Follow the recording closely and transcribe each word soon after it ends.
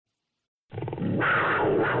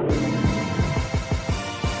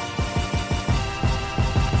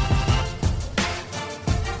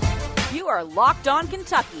You are Locked On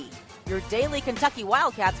Kentucky, your daily Kentucky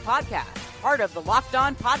Wildcats podcast, part of the Locked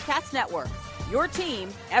On Podcast Network, your team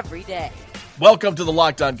every day. Welcome to the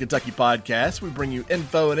Locked On Kentucky podcast. We bring you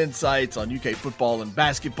info and insights on UK football and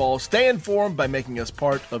basketball. Stay informed by making us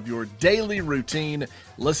part of your daily routine.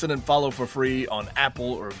 Listen and follow for free on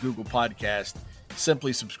Apple or Google Podcast.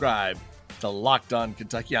 Simply subscribe to Locked On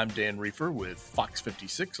Kentucky. I'm Dan Reefer with Fox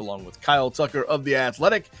 56, along with Kyle Tucker of The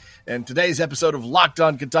Athletic. And today's episode of Locked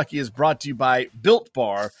On Kentucky is brought to you by Built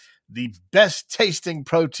Bar, the best tasting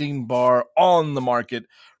protein bar on the market.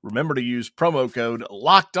 Remember to use promo code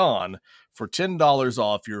Locked On for $10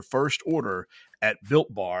 off your first order at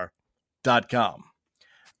BuiltBar.com.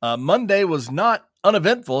 Monday was not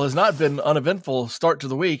uneventful, has not been uneventful start to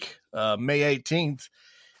the week, May 18th.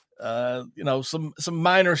 Some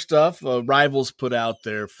minor stuff. Rivals put out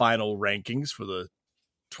their final rankings for the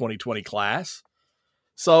 2020 class.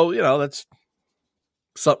 So, that's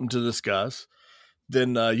something to discuss.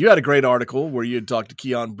 Then you had a great article where you had talked to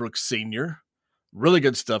Keon Brooks Sr. Really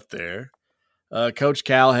good stuff there. Coach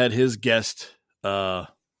Cal had his guest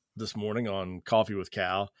this morning on Coffee with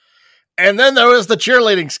Cal. And then there was the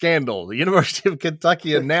cheerleading scandal. The University of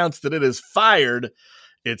Kentucky announced that it has fired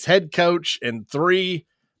its head coach and three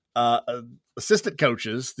assistant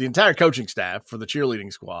coaches, the entire coaching staff for the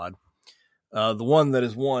cheerleading squad. The one that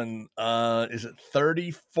has won, is it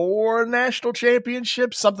 34 national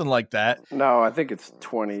championships? Something like that. No, I think it's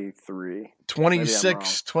 23.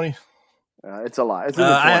 26, 20. It's a lot. It's in the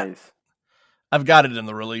 20s. I've got it in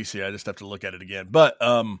the release here. I just have to look at it again. But,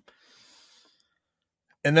 and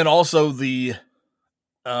then also the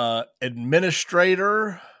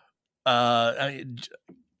administrator,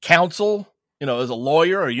 counsel, as a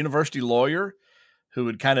lawyer, a university lawyer who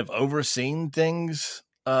had kind of overseen things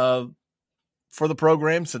for the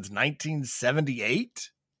program since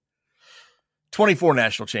 1978. 24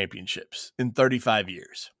 national championships in 35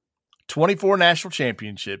 years. 24 national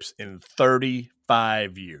championships in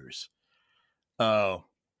 35 years. And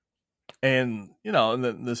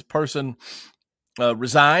then this person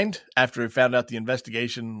resigned after he found out the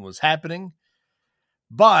investigation was happening.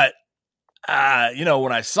 But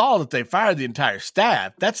when I saw that they fired the entire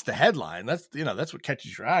staff, that's the headline. That's what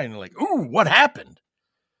catches your eye. And you're like, ooh, what happened?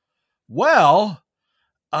 Well,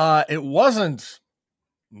 it wasn't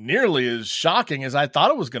nearly as shocking as I thought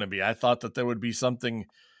it was going to be. I thought that there would be something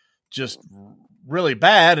just really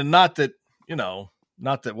bad, and not that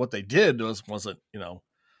what they did wasn't,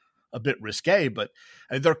 a bit risque, but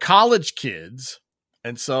they're college kids.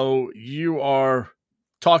 And so you are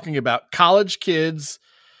talking about college kids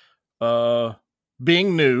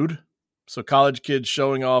being nude. So college kids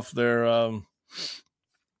showing off their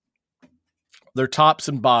tops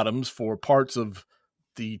and bottoms for parts of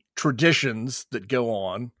the traditions that go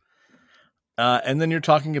on. And then you're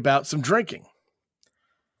talking about some drinking.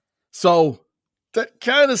 So that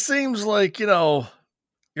kind of seems like,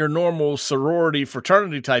 your normal sorority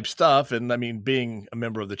fraternity type stuff. And I mean, being a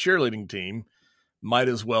member of the cheerleading team might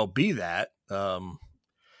as well be that.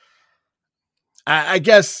 I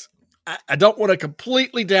guess I don't want to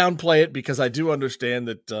completely downplay it, because I do understand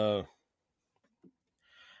that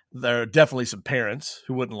there are definitely some parents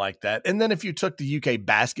who wouldn't like that. And then if you took the UK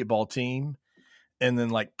basketball team and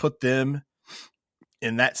then put them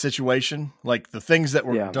in that situation, like the things that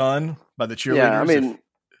were done by the cheerleaders. Yeah, I mean,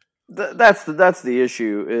 that's the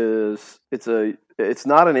issue. Is it's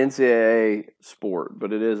not an NCAA sport,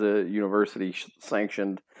 but it is a university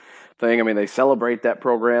sanctioned thing. I mean, they celebrate that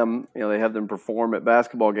program. They have them perform at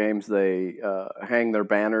basketball games. They hang their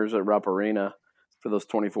banners at Rupp Arena for those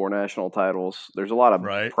 24 national titles. There's a lot of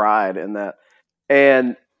pride in that.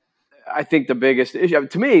 And I think the biggest issue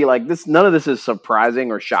to me, none of this is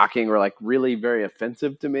surprising or shocking or really very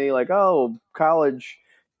offensive to me. College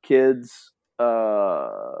kids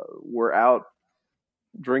were out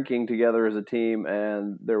drinking together as a team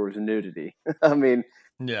and there was nudity. I mean,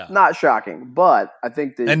 not shocking, but I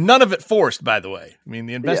think and none of it forced, by the way. I mean,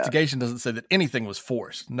 the investigation doesn't say that anything was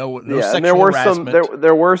forced. No sexual and there were harassment.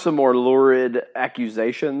 There were some more lurid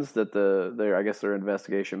accusations that their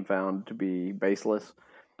investigation found to be baseless.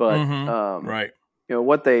 But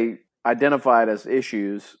what they identified as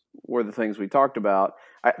issues were the things we talked about.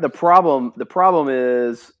 The problem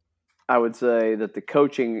is, I would say that the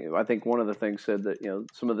coaching. I think one of the things said that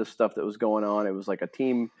some of the stuff that was going on, it was like a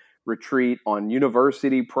team retreat on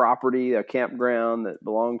university property, a campground that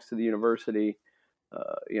belongs to the university.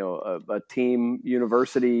 A team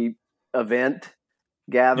university event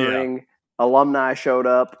gathering. Alumni showed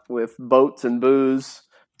up with boats and booze.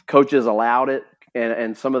 Coaches allowed it.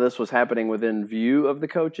 and some of this was happening within view of the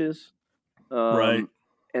coaches. Right.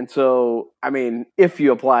 And so, I mean, if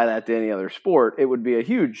you apply that to any other sport, it would be a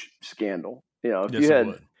huge scandal. You know,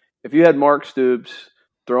 if you had Mark Stoops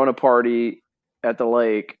throwing a party at the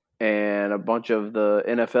lake and a bunch of the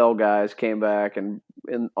NFL guys came back and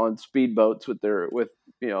on speedboats with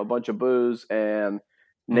a bunch of booze and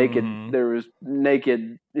naked, there was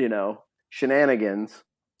naked, shenanigans.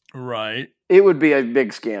 Right. It would be a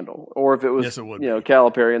big scandal. Or if it was,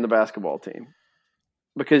 Calipari and the basketball team.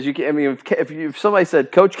 Because if somebody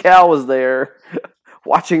said Coach Cal was there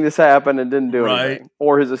watching this happen and didn't do anything,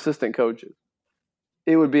 or his assistant coaches,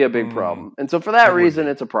 it would be a big problem. And so for that reason,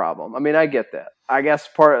 it's a problem. I mean, I get that. I guess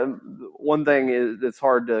one thing is that's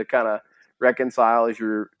hard to kind of reconcile is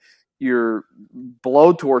you're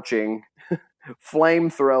blowtorching, flame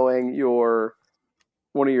throwing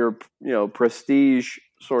one of your prestige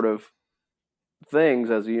sort of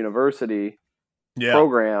things as a university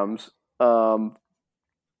programs.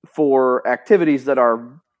 For activities that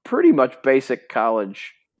are pretty much basic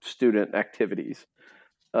college student activities.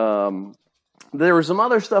 There was some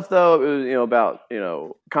other stuff though, about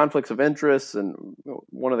conflicts of interest, and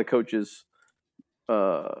one of the coaches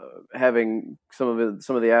having some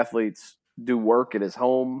of the athletes do work at his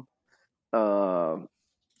home,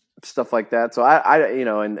 stuff like that. So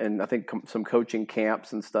and I think some coaching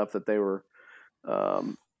camps and stuff that they were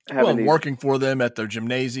working for them at their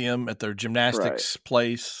gymnasium, at their gymnastics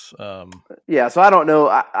place. So I don't know.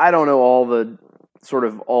 I don't know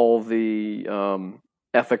all the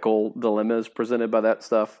ethical dilemmas presented by that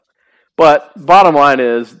stuff. But bottom line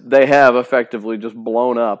is they have effectively just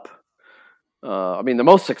blown up. The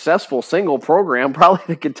most successful single program probably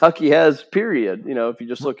that Kentucky has, period. If you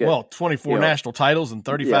just look at 24 national titles in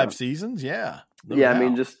 35 seasons. Yeah. No doubt. I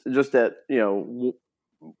mean, just at,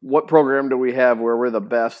 what program do we have where we're the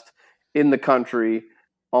best in the country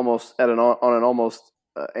almost on an almost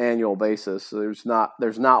annual basis? So there's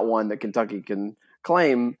not one that Kentucky can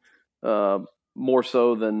claim more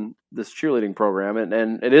so than this cheerleading program.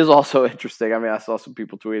 And it is also interesting. I mean, I saw some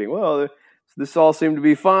people tweeting, well, this all seemed to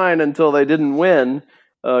be fine until they didn't win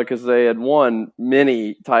because they had won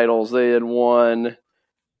many titles. They had won,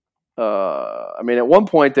 at one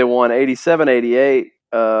point they won 87, 88.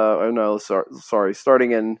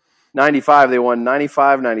 Starting in 95, they won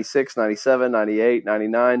 95, 96, 97, 98,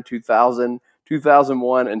 99, 2000,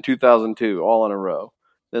 2001, and 2002, all in a row.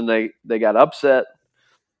 Then they got upset.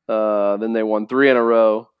 Then they won 3 in a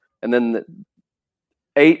row. And then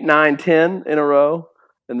 8, 9, 10 in a row.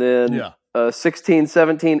 And then 16,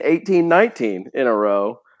 17, 18, 19 in a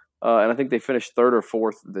row. And I think they finished 3rd or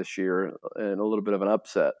 4th this year in a little bit of an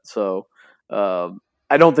upset. So,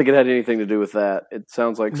 I don't think it had anything to do with that. It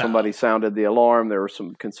sounds like somebody sounded the alarm. There were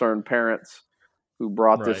some concerned parents who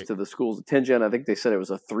brought this to the school's attention. I think they said it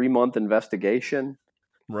was a 3-month investigation.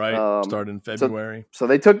 Right. Started in February. So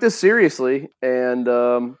they took this seriously, and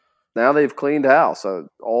now they've cleaned house. So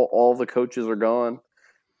all the coaches are gone.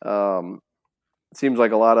 It seems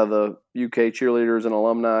like a lot of the UK cheerleaders and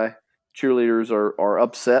alumni cheerleaders are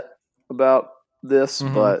upset about this,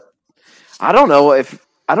 but I don't know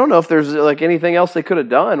if there's like anything else they could have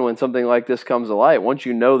done when something like this comes to light. Once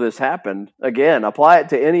this happened, again, apply it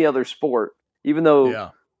to any other sport, even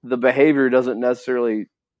though the behavior doesn't necessarily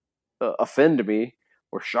offend me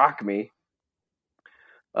or shock me.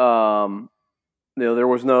 There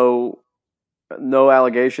was no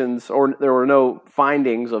allegations, or there were no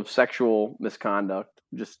findings of sexual misconduct.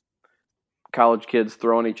 Just college kids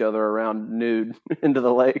throwing each other around nude into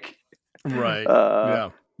the lake.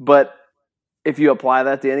 Right. But if you apply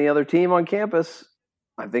that to any other team on campus,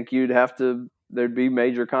 I think there'd be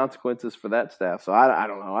major consequences for that staff. So I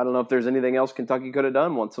don't know. I don't know if there's anything else Kentucky could have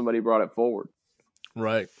done once somebody brought it forward.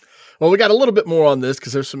 Right. Well, we got a little bit more on this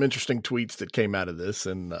because there's some interesting tweets that came out of this,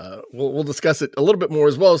 and we'll discuss it a little bit more,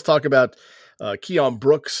 as well as talk about Keon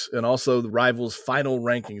Brooks and also the Rivals' final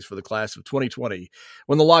rankings for the class of 2020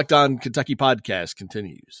 when the Locked On Kentucky podcast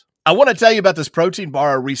continues. I want to tell you about this protein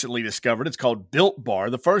bar I recently discovered. It's called Built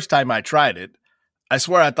Bar. The first time I tried it, I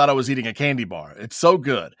swear I thought I was eating a candy bar. It's so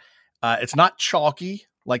good. It's not chalky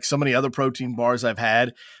like so many other protein bars I've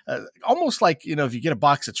had. Almost like, if you get a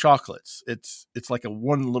box of chocolates, it's like a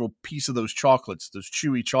one little piece of those chocolates, those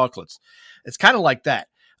chewy chocolates. It's kind of like that.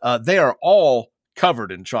 They are all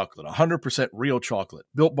covered in chocolate, 100% real chocolate.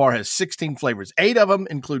 Built Bar has 16 flavors. 8 of them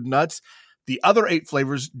include nuts. The other 8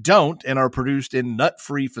 flavors don't and are produced in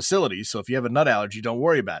nut-free facilities. So if you have a nut allergy, don't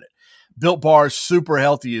worry about it. Built Bar is super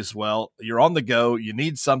healthy as well. You're on the go. You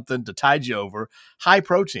need something to tide you over. High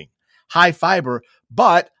protein, high fiber,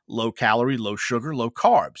 but low calorie, low sugar, low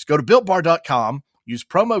carbs. Go to BuiltBar.com. Use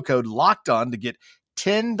promo code LOCKEDON to get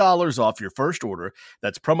 $10 off your first order.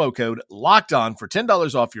 That's promo code LOCKEDON for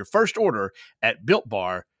 $10 off your first order at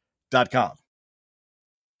BuiltBar.com.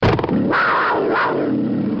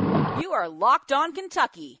 You are Locked On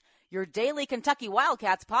Kentucky, your daily Kentucky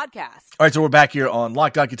Wildcats podcast. All right, so we're back here on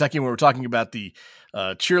Locked On Kentucky, and we're talking about the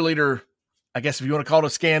cheerleader, I guess if you want to call it a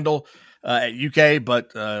scandal at UK,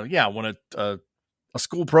 but I want a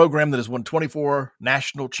school program that has won 24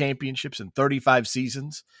 national championships in 35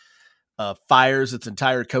 seasons, fires its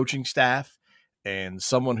entire coaching staff, and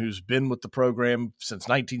someone who's been with the program since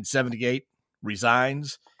 1978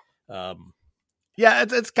 resigns.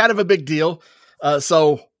 It's kind of a big deal.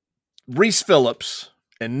 So Reese Phillips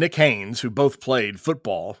and Nick Haynes, who both played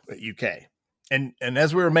football at UK. And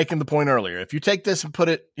as we were making the point earlier, if you take this and put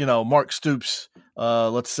it, Mark Stoops,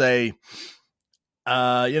 let's say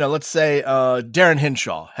Darren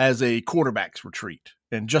Henshaw has a quarterback's retreat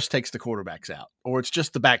and just takes the quarterbacks out, or it's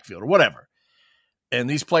just the backfield or whatever. And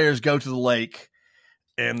these players go to the lake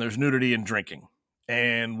and there's nudity and drinking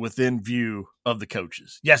and within view of the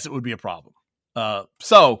coaches. Yes, it would be a problem.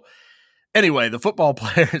 So anyway, the football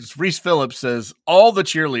players, Reese Phillips says all the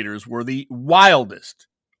cheerleaders were the wildest,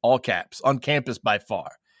 all caps, on campus by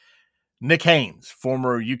far. Nick Haynes,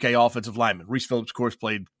 former UK offensive lineman. Reese Phillips, of course,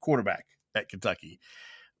 played quarterback at Kentucky.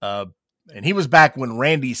 And he was back when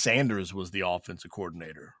Randy Sanders was the offensive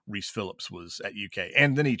coordinator. Reese Phillips was at UK,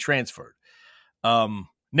 and then he transferred.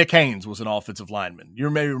 Nick Haynes was an offensive lineman. You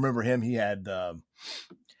may remember him. He had,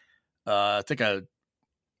 was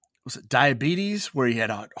it diabetes, where he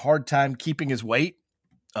had a hard time keeping his weight?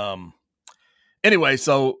 Nick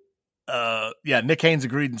Haynes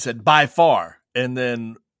agreed and said, by far. And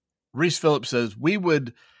then Reese Phillips says,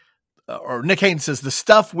 Nick Haynes says, the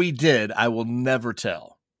stuff we did, I will never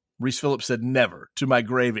tell. Reese Phillips said, never. To my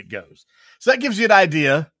grave it goes. So that gives you an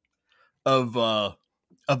idea of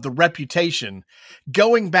the reputation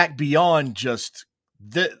going back beyond just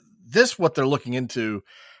this. What they're looking into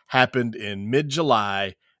happened in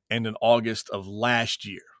mid-July and in August of last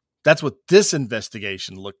year. That's what this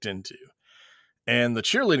investigation looked into. And the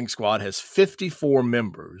cheerleading squad has 54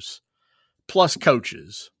 members plus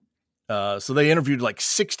coaches. So they interviewed like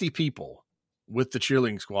 60 people with the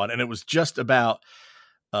cheerleading squad. And it was just about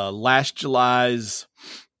last July's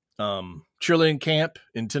cheerleading camp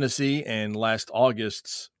in Tennessee and last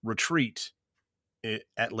August's retreat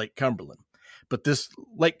at Lake Cumberland. But this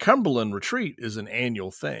Lake Cumberland retreat is an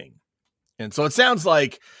annual thing. And so it sounds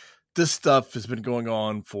like this stuff has been going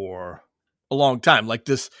on for a long time. Like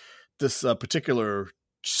this particular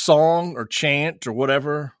song or chant or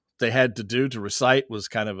whatever they had to do to recite was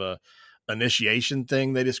kind of a initiation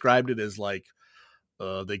thing. They described it as like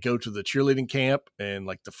they go to the cheerleading camp and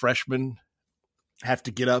like the freshmen have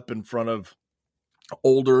to get up in front of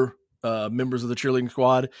older members of the cheerleading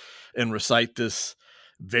squad and recite this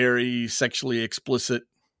very sexually explicit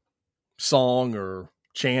song or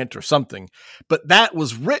chant or something. But that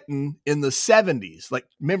was written in the 70s. Like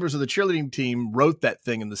members of the cheerleading team wrote that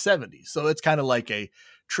thing in the 70s. So it's kind of like a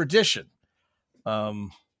tradition.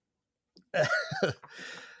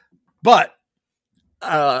 But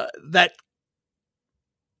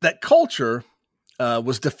that culture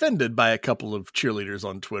was defended by a couple of cheerleaders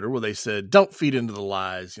on Twitter where they said, don't feed into the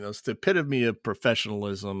lies. It's the epitome of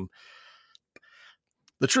professionalism.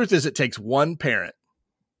 The truth is it takes one parent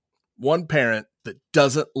that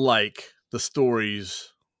doesn't like the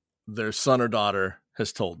stories their son or daughter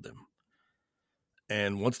has told them.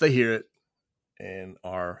 And once they hear it and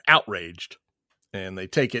are outraged and they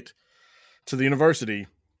take it to the university,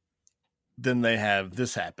 then they have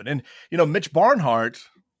this happen. And, Mitch Barnhart,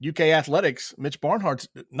 UK Athletics, Mitch Barnhart's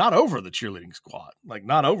not over the cheerleading squad, like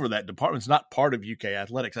not over that department. It's not part of UK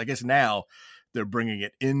Athletics. I guess now they're bringing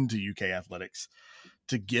it into UK Athletics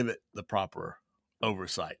to give it the proper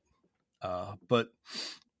oversight. But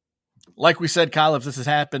like we said, Kyle, if this has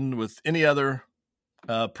happened with any other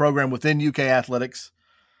program within UK Athletics,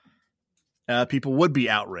 people would be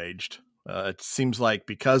outraged. It seems like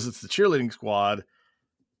because it's the cheerleading squad,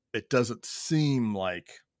 it doesn't seem like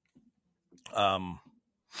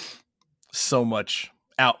so much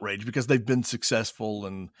outrage because they've been successful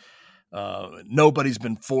and nobody's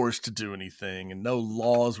been forced to do anything and no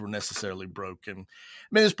laws were necessarily broken.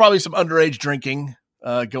 I mean, there's probably some underage drinking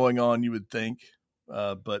going on, you would think,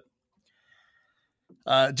 but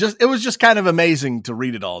it was just kind of amazing to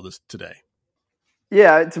read it all this today.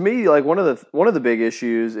 Yeah, to me, like one of the big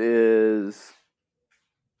issues is,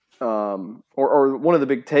 or one of the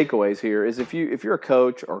big takeaways here is if you're a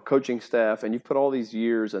coach or coaching staff and you've put all these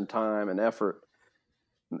years and time and effort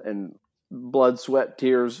and blood, sweat,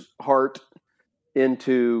 tears, heart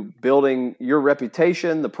into building your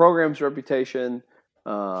reputation, the program's reputation,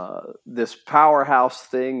 this powerhouse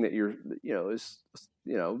thing that is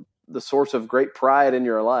the source of great pride in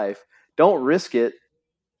your life. Don't risk it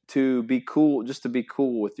to be cool, just to be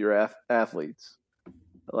cool with your athletes.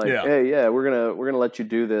 Like, hey, yeah, we're gonna let you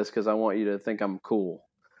do this because I want you to think I'm cool.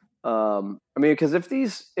 I mean, because if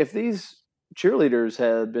these cheerleaders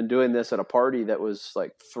had been doing this at a party that was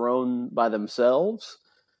like thrown by themselves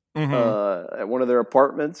at one of their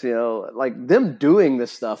apartments, like them doing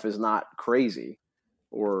this stuff is not crazy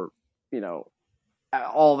or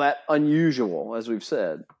all that unusual, as we've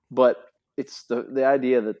said, but it's the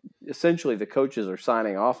idea that essentially the coaches are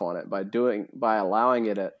signing off on it by allowing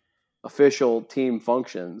it at official team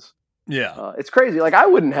functions. Yeah. It's crazy. Like I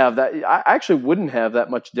actually wouldn't have that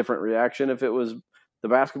much different reaction if it was the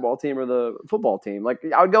basketball team or the football team. Like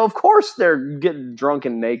I would go, of course they're getting drunk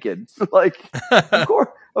and naked. Like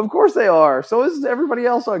of course they are. So is everybody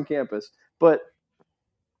else on campus. But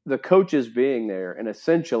the coaches being there and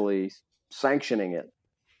essentially sanctioning it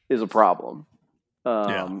is a problem.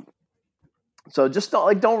 So just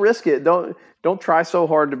don't risk it. Don't try so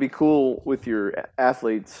hard to be cool with your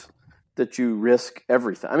athletes that you risk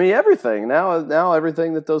everything. I mean, everything now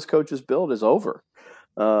everything that those coaches build is over,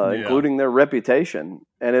 including their reputation.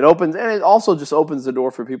 And it also just opens the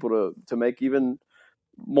door for people to make even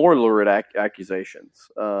more lurid accusations,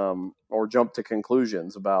 or jump to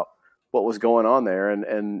conclusions about what was going on there.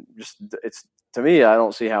 And just, it's, to me, I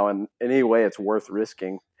don't see how in any way it's worth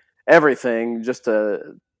risking everything just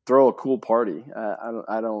to throw a cool party.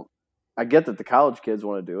 I get that the college kids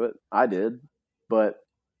want to do it. I did, but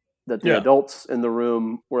that the adults in the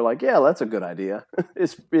room were like, yeah, that's a good idea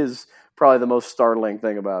is probably the most startling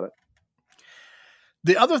thing about it.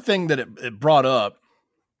 The other thing that it brought up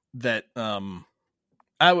that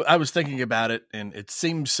I was thinking about it, and it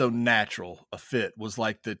seemed so natural a fit, was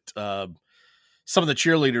like that some of the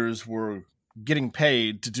cheerleaders were getting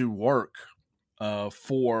paid to do work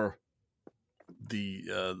for the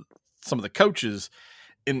some of the coaches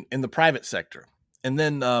in the private sector. And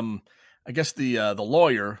then I guess the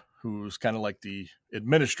lawyer, who's kind of like the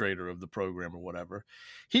administrator of the program or whatever,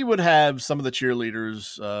 he would have some of the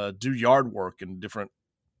cheerleaders do yard work and different,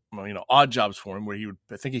 odd jobs for him, where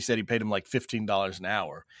I think he said he paid him like $15 an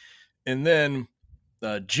hour. And then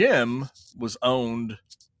gym was owned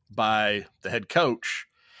by the head coach.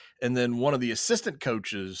 And then one of the assistant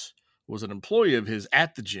coaches was an employee of his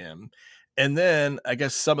at the gym. And then I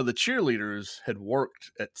guess some of the cheerleaders had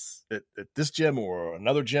worked at this gym or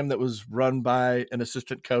another gym that was run by an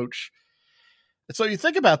assistant coach. And so you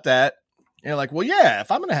think about that, and you're like, well, yeah,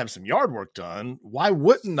 if I'm going to have some yard work done, why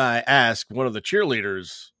wouldn't I ask one of the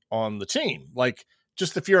cheerleaders on the team? Like,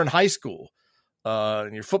 just if you're in high school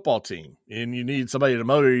and your football team and you need somebody to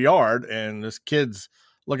mow your yard, and this kid's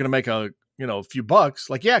looking to make a few bucks,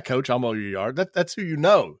 like, yeah, coach, I'll mow your yard. That's who you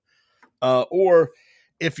know. Or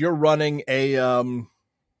if you're running a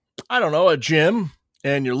gym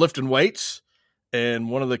and you're lifting weights and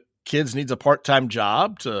one of the kids needs a part-time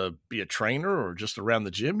job to be a trainer or just around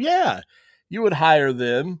the gym, yeah, you would hire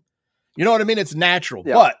them. You know what I mean? It's natural,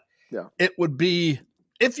 but it would be,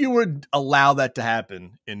 if you would allow that to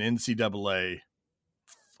happen in NCAA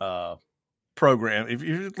program, if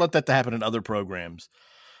you let that to happen in other programs,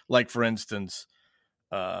 like for instance,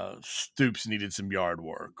 Stoops needed some yard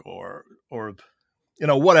work or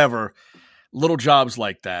whatever, little jobs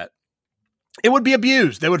like that, it would be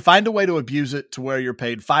abused. They would find a way to abuse it to where you're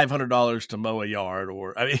paid $500 to mow a yard,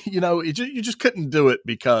 or, you just couldn't do it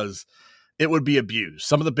because it would be abused.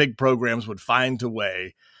 Some of the big programs would find a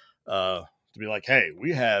way to be like, hey,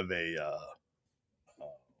 we have a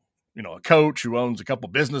coach who owns a couple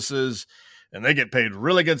businesses and they get paid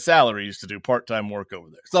really good salaries to do part-time work over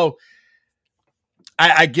there. So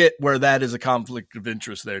I get where that is a conflict of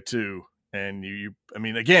interest there too. And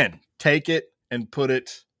again, take it and put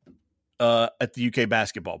it at the UK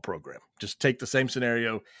basketball program. Just take the same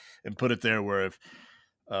scenario and put it there, where if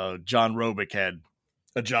John Robick had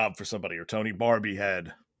a job for somebody, or Tony Barbie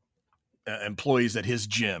had employees at his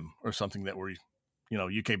gym or something that were,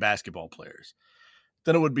 UK basketball players,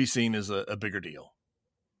 then it would be seen as a bigger deal.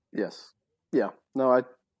 Yes. Yeah. No,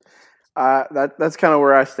 that's kind of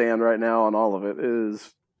where I stand right now on all of it.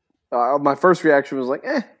 Is my first reaction was like,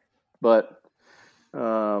 but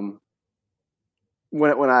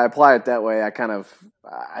when I apply it that way, I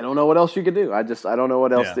don't know what else you could do. I don't know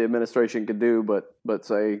what else the administration could do, but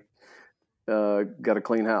say, got a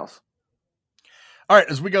clean house. All right,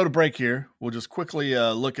 as we go to break here, we'll just quickly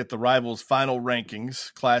look at the Rivals final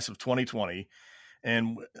rankings, class of 2020.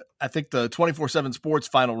 And I think the 24/7 Sports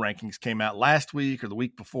final rankings came out last week or the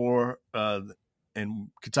week before. and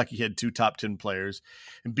Kentucky had 2 top 10 players,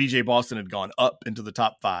 and BJ Boston had gone up into the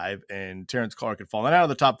top 5, and Terrence Clark had fallen out of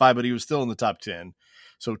the top 5, but he was still in the top 10.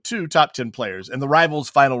 So 2 top 10 players, and the Rivals'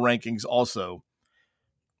 final rankings also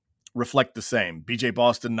reflect the same. BJ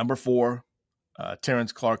Boston, number 4,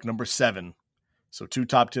 Terrence Clark, number 7. So 2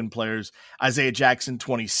 top 10 players. Isaiah Jackson,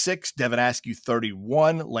 26, Devin Askew,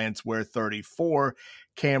 31, Lance Ware, 34,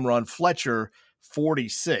 Cameron Fletcher,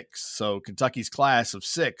 46. So Kentucky's class of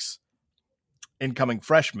 6 incoming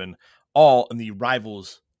freshmen, all in the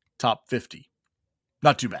Rivals top 50.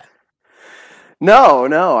 Not too bad.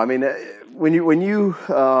 No. I mean, when you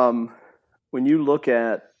look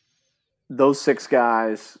at those 6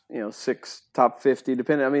 guys, 6 top 50,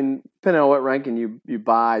 depending on what ranking you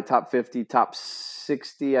buy, top 50, top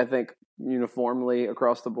 60, I think uniformly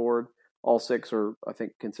across the board, all 6 are, I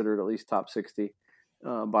think, considered at least top 60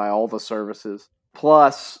 by all the services.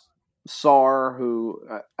 Plus Sarr, who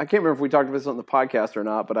I can't remember if we talked about this on the podcast or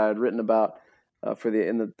not, but I had written about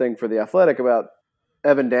in the thing for The Athletic about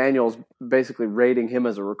Evan Daniels basically rating him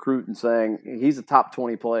as a recruit and saying he's a top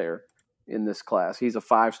 20 player in this class. He's a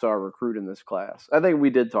 5-star recruit in this class. I think we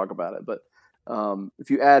did talk about it, but if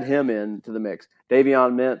you add him into the mix,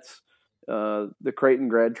 Davion Mintz, the Creighton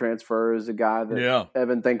grad transfer, is a guy that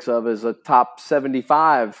Evan thinks of as a top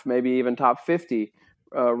 75, maybe even top 50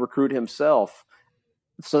 recruit himself.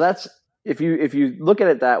 So that's, if you look at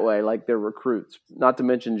it that way, like they're recruits, not to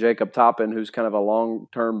mention Jacob Toppin, who's kind of a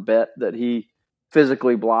long-term bet that he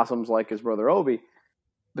physically blossoms like his brother Obi.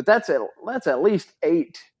 But that's at least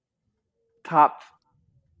 8 top,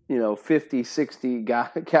 50, 60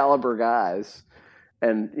 caliber guys,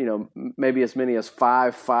 and, maybe as many as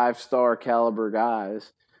 5-star caliber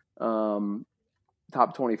guys,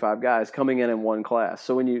 top 25 guys coming in one class.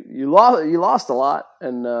 So when you lost a lot,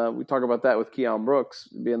 and we talk about that with Keon Brooks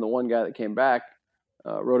being the one guy that came back,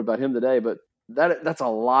 wrote about him today, but that's a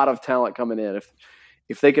lot of talent coming in.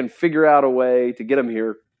 If they can figure out a way to get them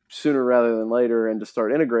here sooner rather than later and to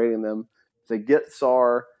start integrating them, if they get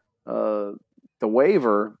Sarr, the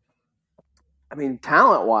waiver, I mean,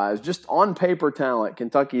 talent-wise, just on paper talent,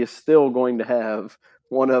 Kentucky is still going to have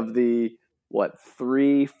one of the,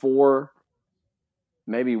 3, 4,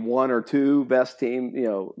 maybe 1 or 2 best team,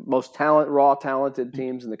 most raw talented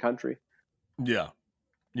teams in the country. Yeah.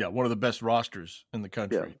 One of the best rosters in the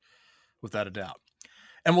country, without a doubt.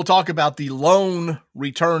 And we'll talk about the lone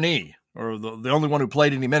returnee, or the only one who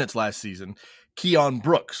played any minutes last season, Keon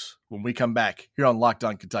Brooks, when we come back here on Locked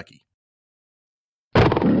On Kentucky. This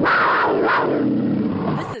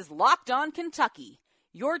is Locked On Kentucky,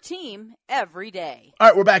 your team every day. All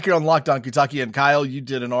right, we're back here on Locked On Kentucky, and Kyle, you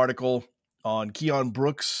did an article on Keon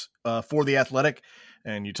Brooks for The Athletic,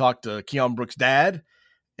 and you talked to Keon Brooks' dad,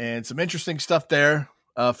 and some interesting stuff there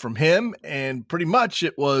from him, and pretty much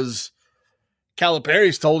it was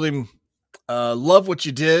Calipari's told him, love what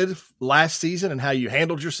you did last season and how you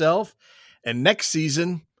handled yourself, and next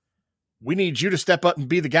season, we need you to step up and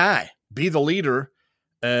be the guy, be the leader,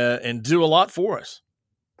 and do a lot for us.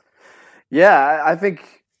 Yeah, I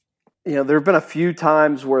think, there have been a few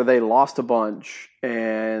times where they lost a bunch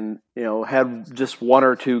and, had just 1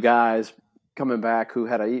 or 2 guys coming back who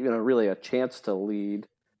had really a chance to lead,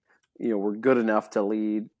 were good enough to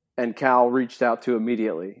lead. And Cal reached out to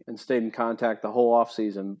immediately and stayed in contact the whole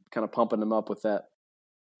offseason, kind of pumping them up with that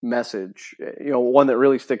message. One that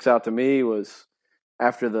really sticks out to me was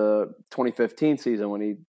after the 2015 season when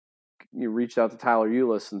he reached out to Tyler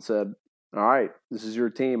Ulis and said, all right, this is your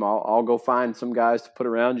team. I'll go find some guys to put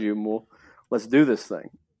around you, and let's do this thing.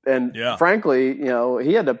 And frankly, he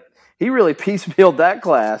really piecemealed that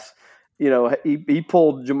class. He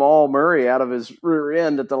pulled Jamal Murray out of his rear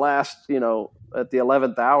end at the last, at the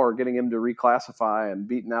 11th hour, getting him to reclassify and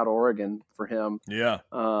beating out Oregon for him. Yeah.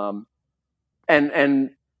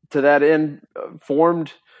 And to that end,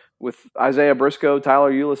 formed with Isaiah Briscoe,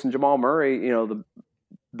 Tyler Ulis, and Jamal Murray, the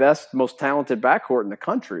best, most talented backcourt in the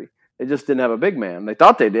country. They just didn't have a big man. They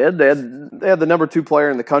thought they did. They had the number 2 player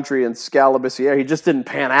in the country in Skal Labissiere. He just didn't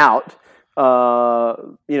pan out.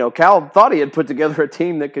 Cal thought he had put together a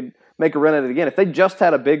team that could make a run at it again. If they just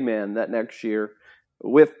had a big man that next year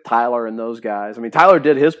with Tyler and those guys. I mean, Tyler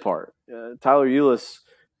did his part. Tyler Ulis,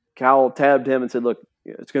 Cal tabbed him and said, look,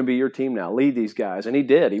 it's going to be your team now. Lead these guys. And he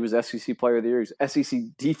did. He was SEC Player of the Year. He was SEC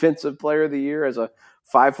Defensive Player of the Year as a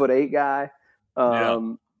 5'8" guy.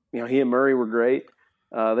 He and Murray were great.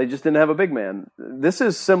 They just didn't have a big man. This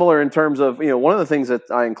is similar in terms of, one of the things that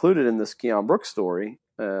I included in this Keon Brooks story,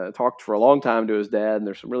 talked for a long time to his dad, and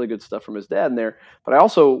there's some really good stuff from his dad in there. But I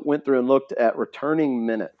also went through and looked at returning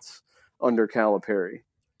minutes under Calipari.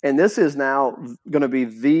 And this is now going to be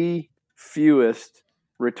the fewest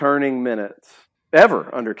returning minutes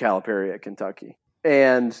ever under Calipari at Kentucky.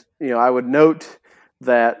 And, I would note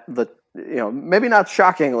that maybe not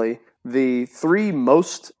shockingly, the three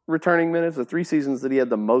most returning minutes, the 3 seasons that he had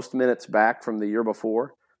the most minutes back from the year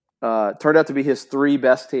before, turned out to be his 3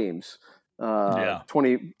 best teams.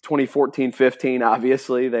 2014-15,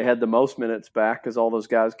 obviously, they had the most minutes back because all those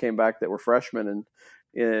guys came back that were freshmen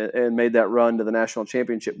and made that run to the national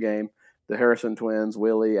championship game. The Harrison twins,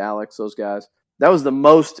 Willie, Alex, those guys. That was the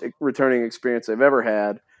most returning experience they've ever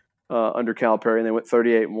had under Calipari, and they went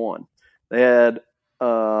 38-1. They had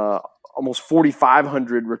almost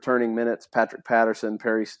 4,500 returning minutes. Patrick Patterson,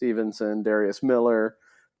 Perry Stevenson, Darius Miller,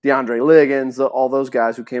 DeAndre Liggins, all those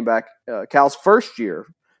guys who came back Cal's first year.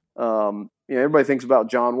 Everybody thinks about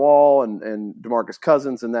John Wall and DeMarcus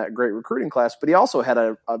Cousins and that great recruiting class, but he also had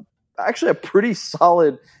actually a pretty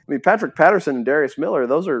solid. Patrick Patterson and Darius Miller,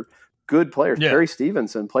 those are good players. Yeah. Perry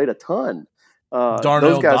Stevenson played a ton. Darnell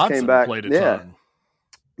those guys Dotson came back. played a ton.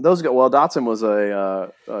 Those guys. Well, Dotson was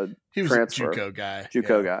he was transfer. a JUCO guy.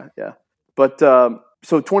 Guy, yeah. But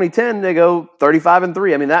so 2010, they go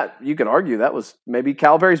 35-3. That you could argue that was maybe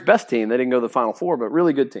Calipari's best team. They didn't go to the Final Four, but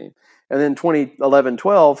really good team. And then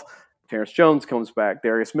 2011-12, Terrence Jones comes back.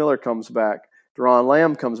 Darius Miller comes back. Deron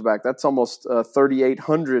Lamb comes back. That's almost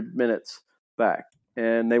 3,800 minutes back.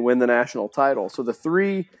 And they win the national title. So the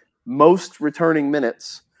 3 most returning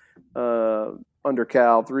minutes under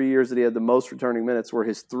Cal, 3 years that he had the most returning minutes, were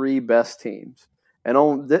his 3 best teams.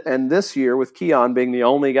 And this year, with Keon being the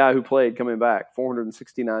only guy who played coming back,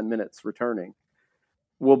 469 minutes returning,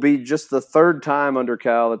 will be just the 3rd time under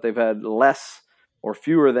Cal that they've had less or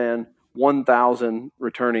fewer than 1,000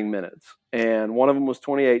 returning minutes. And one of them was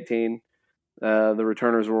 2018. The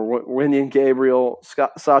returners were Winion Gabriel,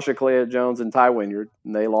 Sasha Clea Jones, and Ty Wynyard,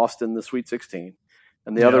 and they lost in the Sweet 16.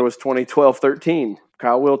 And the other was 2012-13,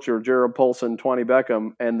 Kyle Wiltshire, Gerald Polson, Twani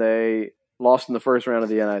Beckham, and they lost in the first round of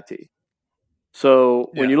the NIT. So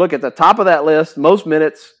when you look at the top of that list, most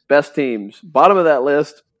minutes, best teams. Bottom of that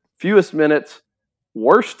list, fewest minutes,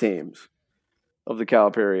 worst teams of the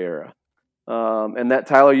Calipari era. And that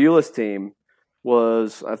Tyler Ulis team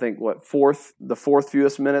was, I think, the 4th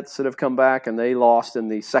fewest minutes that have come back, and they lost in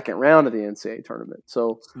the second round of the NCAA tournament.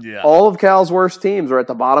 So all of Cal's worst teams are at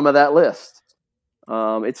the bottom of that list.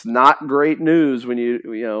 It's not great news when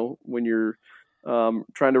you're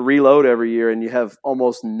trying to reload every year and you have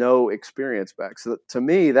almost no experience back. So to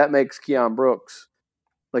me, that makes Keon Brooks,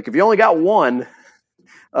 like, if you only got one,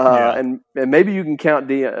 and maybe you can count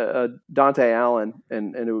Dante Allen,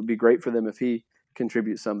 and it would be great for them if he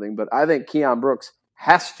contributes something. But I think Keon Brooks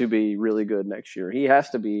has to be really good next year. He has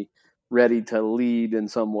to be ready to lead in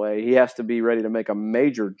some way. He has to be ready to make a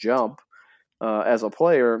major jump as a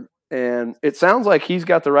player. And it sounds like he's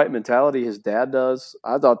got the right mentality. His dad does.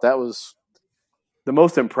 I thought that was the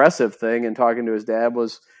most impressive thing in talking to his dad.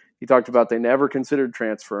 Was he talked about they never considered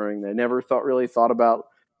transferring. They never thought about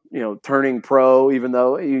turning pro, even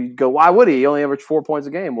though you go, why would he? He only averaged 4 points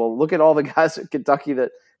a game. Well, look at all the guys at Kentucky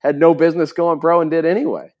that had no business going pro and did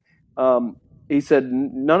anyway. He said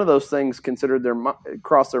none of those things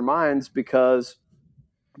crossed their minds because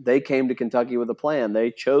they came to Kentucky with a plan. They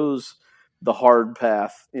chose the hard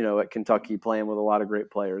path, at Kentucky, playing with a lot of great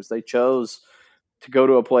players. They chose to go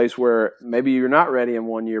to a place where maybe you're not ready in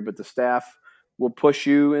 1 year, but the staff will push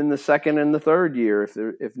you in the second and the third year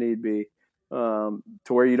if need be, to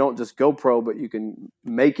where you don't just go pro, but you can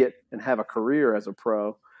make it and have a career as a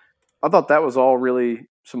pro. I thought that was all really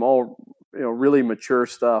really mature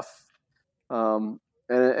stuff. And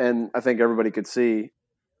I think everybody could see,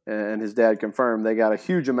 and his dad confirmed, they got a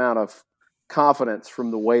huge amount of confidence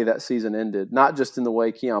from the way that season ended, not just in the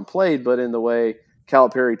way Keon played, but in the way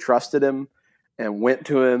Calipari trusted him and went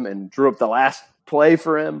to him and drew up the last play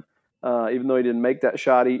for him. Even though he didn't make that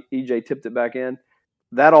shot, EJ tipped it back in.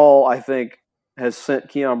 That all, I think, has sent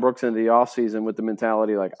Keon Brooks into the offseason with the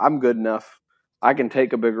mentality like, I'm good enough. I can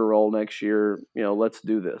take a bigger role next year. Let's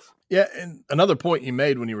do this. Yeah, and another point you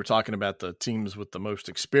made when you were talking about the teams with the most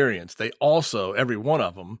experience, they also, every one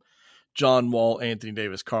of them, John Wall, Anthony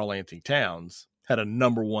Davis, Karl Anthony Towns, had a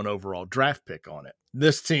number 1 overall draft pick on it.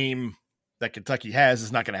 This team that Kentucky has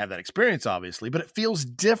is not going to have that experience, obviously, but it feels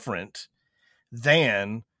different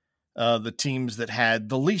than the teams that had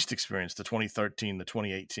the least experience, the 2013, the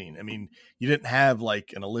 2018. You didn't have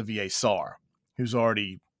like an Olivier Sarr, who's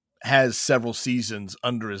already has several seasons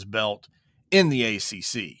under his belt in the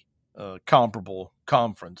ACC, comparable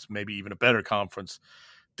conference, maybe even a better conference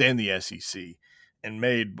than the SEC, and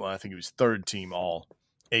made, I think it was 3rd team all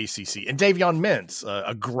ACC. And Davion Mintz,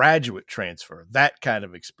 a graduate transfer, that kind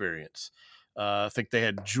of experience. I think they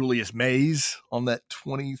had Julius Mays on that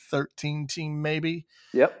 2013 team, maybe.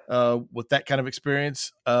 Yep. With that kind of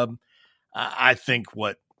experience. I think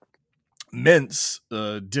what Mintz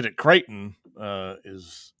did at Creighton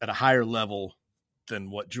is at a higher level than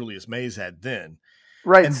what Julius Mays had then.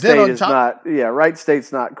 Wright State's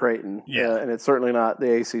not Creighton. Yeah. And it's certainly not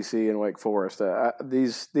the ACC and Wake Forest.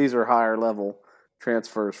 These are higher level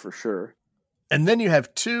transfers for sure. And then you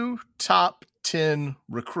have 2 top 10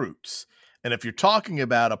 recruits. And if you're talking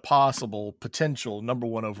about a possible potential number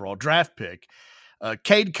 1 overall draft pick,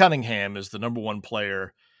 Cade Cunningham is the number 1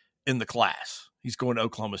 player in the class. He's going to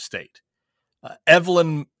Oklahoma State.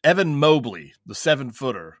 Evan Mobley, the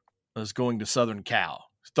 7-footer, is going to Southern Cal.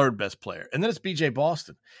 Third best player. And then it's BJ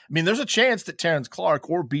Boston. I mean, there's a chance that Terrence Clark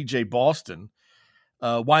or BJ Boston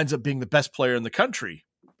winds up being the best player in the country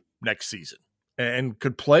next season and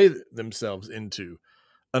could play themselves into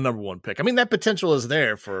a number 1 pick. I mean, that potential is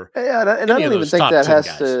there for and I don't even think that has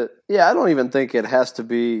to. Yeah, I don't even think it has to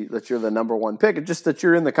be that you're the number 1 pick. It's just that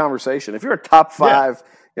you're in the conversation. If you're a top 5,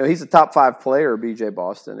 he's a top 5 player, BJ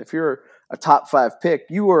Boston. If you're a top 5 pick,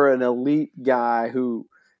 you are an elite guy who,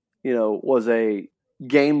 was a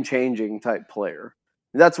game-changing type player.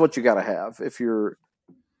 That's what you got to have. If you're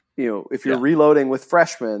reloading with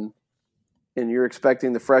freshmen and you're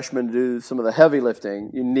expecting the freshmen to do some of the heavy lifting,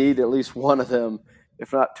 you need at least one of them,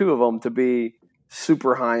 if not 2 of them, to be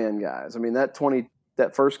super high-end guys. I mean, that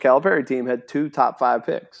first Calipari team had 2 top 5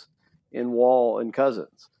 picks in Wall and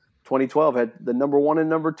Cousins. 2012 had the number 1 and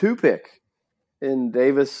number 2 pick in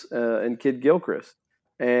Davis and Kid Gilchrist.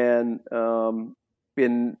 And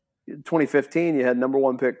in 2015, you had number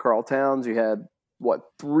 1 pick Karl Towns. You had,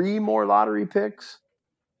 3 more lottery picks?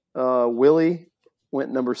 Willie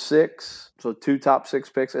went number 6, so 2 top 6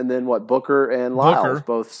 picks, and then Booker and Lyles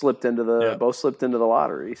both slipped into the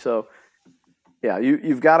lottery. So, yeah,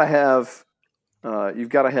 you've got to have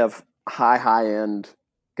high end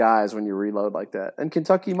guys when you reload like that, and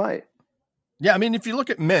Kentucky might. Yeah, I mean, if you look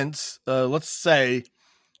at Mintz, let's say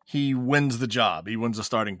he wins the job, he wins the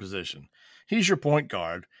starting position. He's your point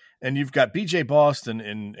guard, and you've got BJ Boston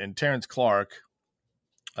and Terrence Clark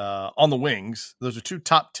on the wings. Those are 2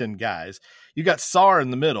 top 10 guys. You got Sarr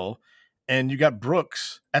in the middle, and you got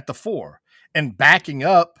Brooks at the 4. And backing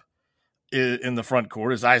up in the front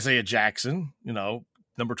court is Isaiah Jackson,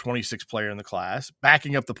 number 26 player in the class.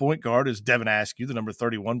 Backing up the point guard is Devin Askew, the number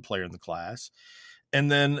 31 player in the class.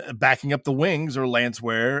 And then backing up the wings are Lance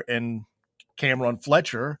Ware and Cameron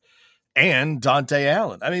Fletcher and Dante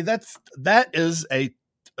Allen. I mean, that is a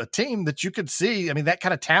team that you could see. I mean, that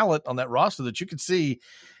kind of talent on that roster that you could see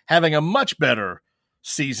having a much better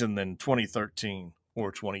season than 2013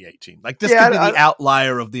 or 2018. Like this could be the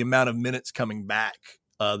outlier of the amount of minutes coming back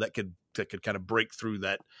that could kind of break through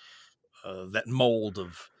that mold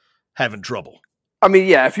of having trouble. I mean,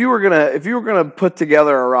 yeah, if you were gonna put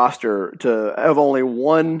together a roster to have only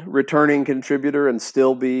 1 returning contributor and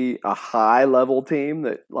still be a high level team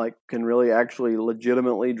that can really actually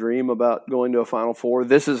legitimately dream about going to a Final Four,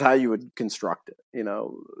 this is how you would construct it.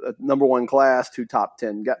 A number 1 class, 2 top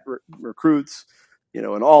 10 recruits, an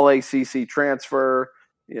all ACC transfer,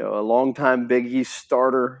 a longtime Big East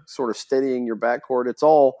starter, sort of steadying your backcourt. It's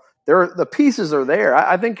all there. The pieces are there.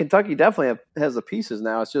 I think Kentucky definitely has the pieces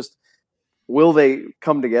now. It's just, will they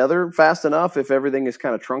come together fast enough if everything is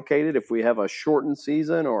kind of truncated, if we have a shortened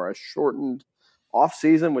season or a shortened off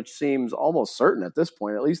season, which seems almost certain at this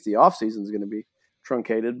point? At least the off season is going to be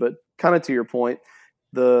truncated. But kind of to your point,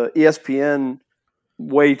 the ESPN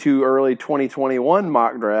way too early 2021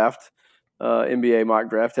 mock draft, NBA mock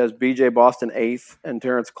draft, has BJ Boston 8th and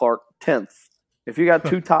Terrence Clark 10th. If you got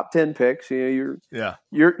 2 top 10 picks, you're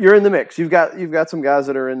in the mix. You've got some guys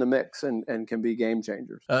that are in the mix and can be game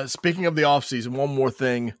changers. Speaking of the offseason, one more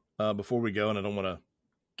thing before we go, and I don't want to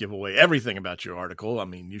give away everything about your article. I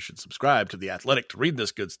mean, you should subscribe to The Athletic to read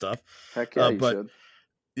this good stuff. Heck yeah, you should.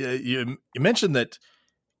 You mentioned that,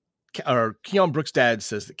 or Keon Brooks' dad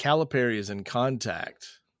says that Calipari is in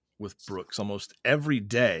contact with Brooks almost every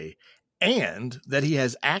day, and that he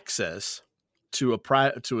has access to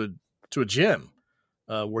a gym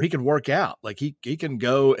where he can work out. Like he can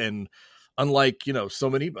go, and unlike, so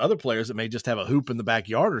many other players that may just have a hoop in the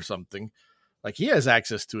backyard or something, like he has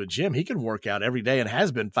access to a gym. He can work out every day and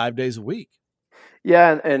has been 5 days a week.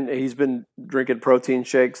 Yeah. And he's been drinking protein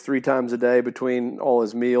shakes 3 times a day between all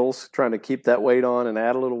his meals, trying to keep that weight on and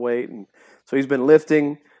add a little weight. And so he's been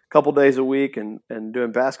lifting a couple days a week and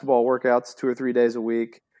doing basketball workouts 2 or 3 days a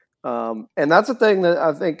week. And that's a thing that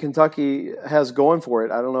I think Kentucky has going for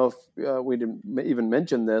it. I don't know if we didn't even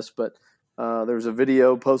mention this, but there was a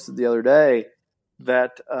video posted the other day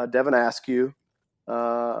that Devin Askew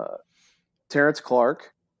Terrence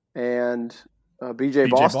Clark and B.J.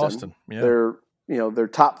 Boston. Yeah. Their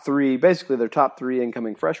top three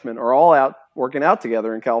incoming freshmen are all out working out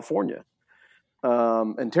together in California.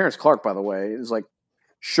 And Terrence Clark, by the way, is like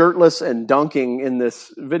shirtless and dunking in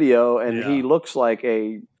this video, and he looks like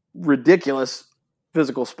a ridiculous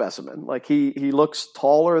physical specimen. Like he looks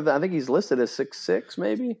taller than, I think he's listed as 6'6",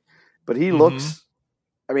 maybe, but he looks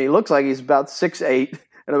like he's about 6'8"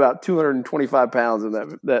 and about 225 pounds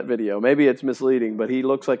in that video. Maybe it's misleading, but he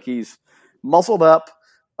looks like he's muscled up.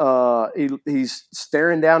 He's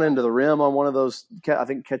staring down into the rim on one of those, I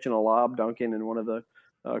think catching a lob, dunking in one of the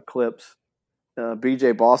clips.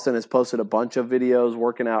 BJ Boston has posted a bunch of videos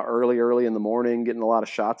working out early in the morning, getting a lot of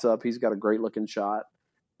shots up. He's got a great looking shot.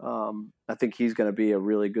 I think he's going to be a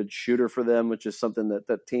really good shooter for them, which is something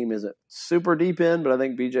that team isn't super deep in, but I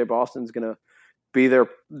think BJ Boston's going to be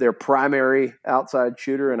their primary outside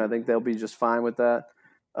shooter, and I think they'll be just fine with that.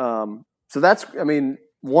 So that's,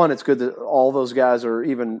 one, it's good that all those guys are,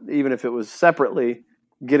 even if it was separately,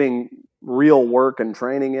 getting real work and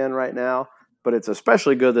training in right now. But it's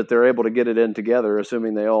especially good that they're able to get it in together,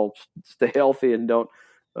 assuming they all stay healthy and don't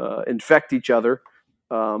infect each other.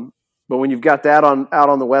 But when you've got that out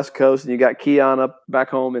on the West Coast, and you got Keon up back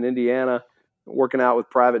home in Indiana working out with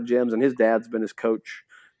private gyms, and his dad's been his coach,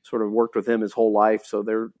 sort of worked with him his whole life, so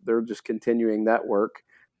they're just continuing that work.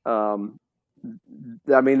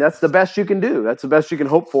 That's the best you can do. That's the best you can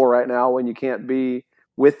hope for right now when you can't be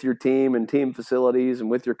with your team and team facilities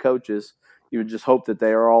and with your coaches. You would just hope that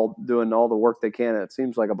they are all doing all the work they can. And it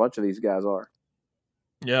seems like a bunch of these guys are.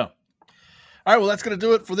 Yeah. All right, well, that's going to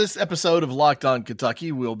do it for this episode of Locked On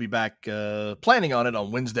Kentucky. We'll be back planning on it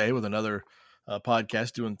on Wednesday with another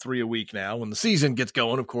podcast, doing 3 a week now. When the season gets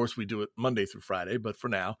going, of course, we do it Monday through Friday. But for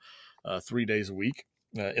now, 3 days a week.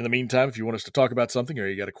 In the meantime, if you want us to talk about something or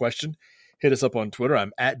you got a question, hit us up on Twitter.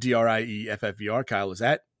 I'm at DRIEFFVR. Kyle is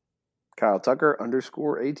at Kyle Tucker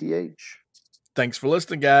 _ATH. Thanks for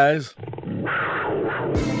listening, guys.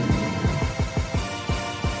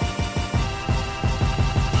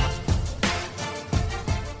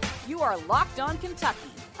 You are Locked On Kentucky,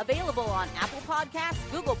 available on Apple Podcasts,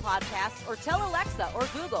 Google Podcasts, or tell Alexa or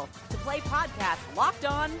Google to play podcast Locked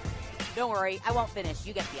On. Don't worry, I won't finish.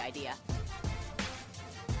 You get the idea.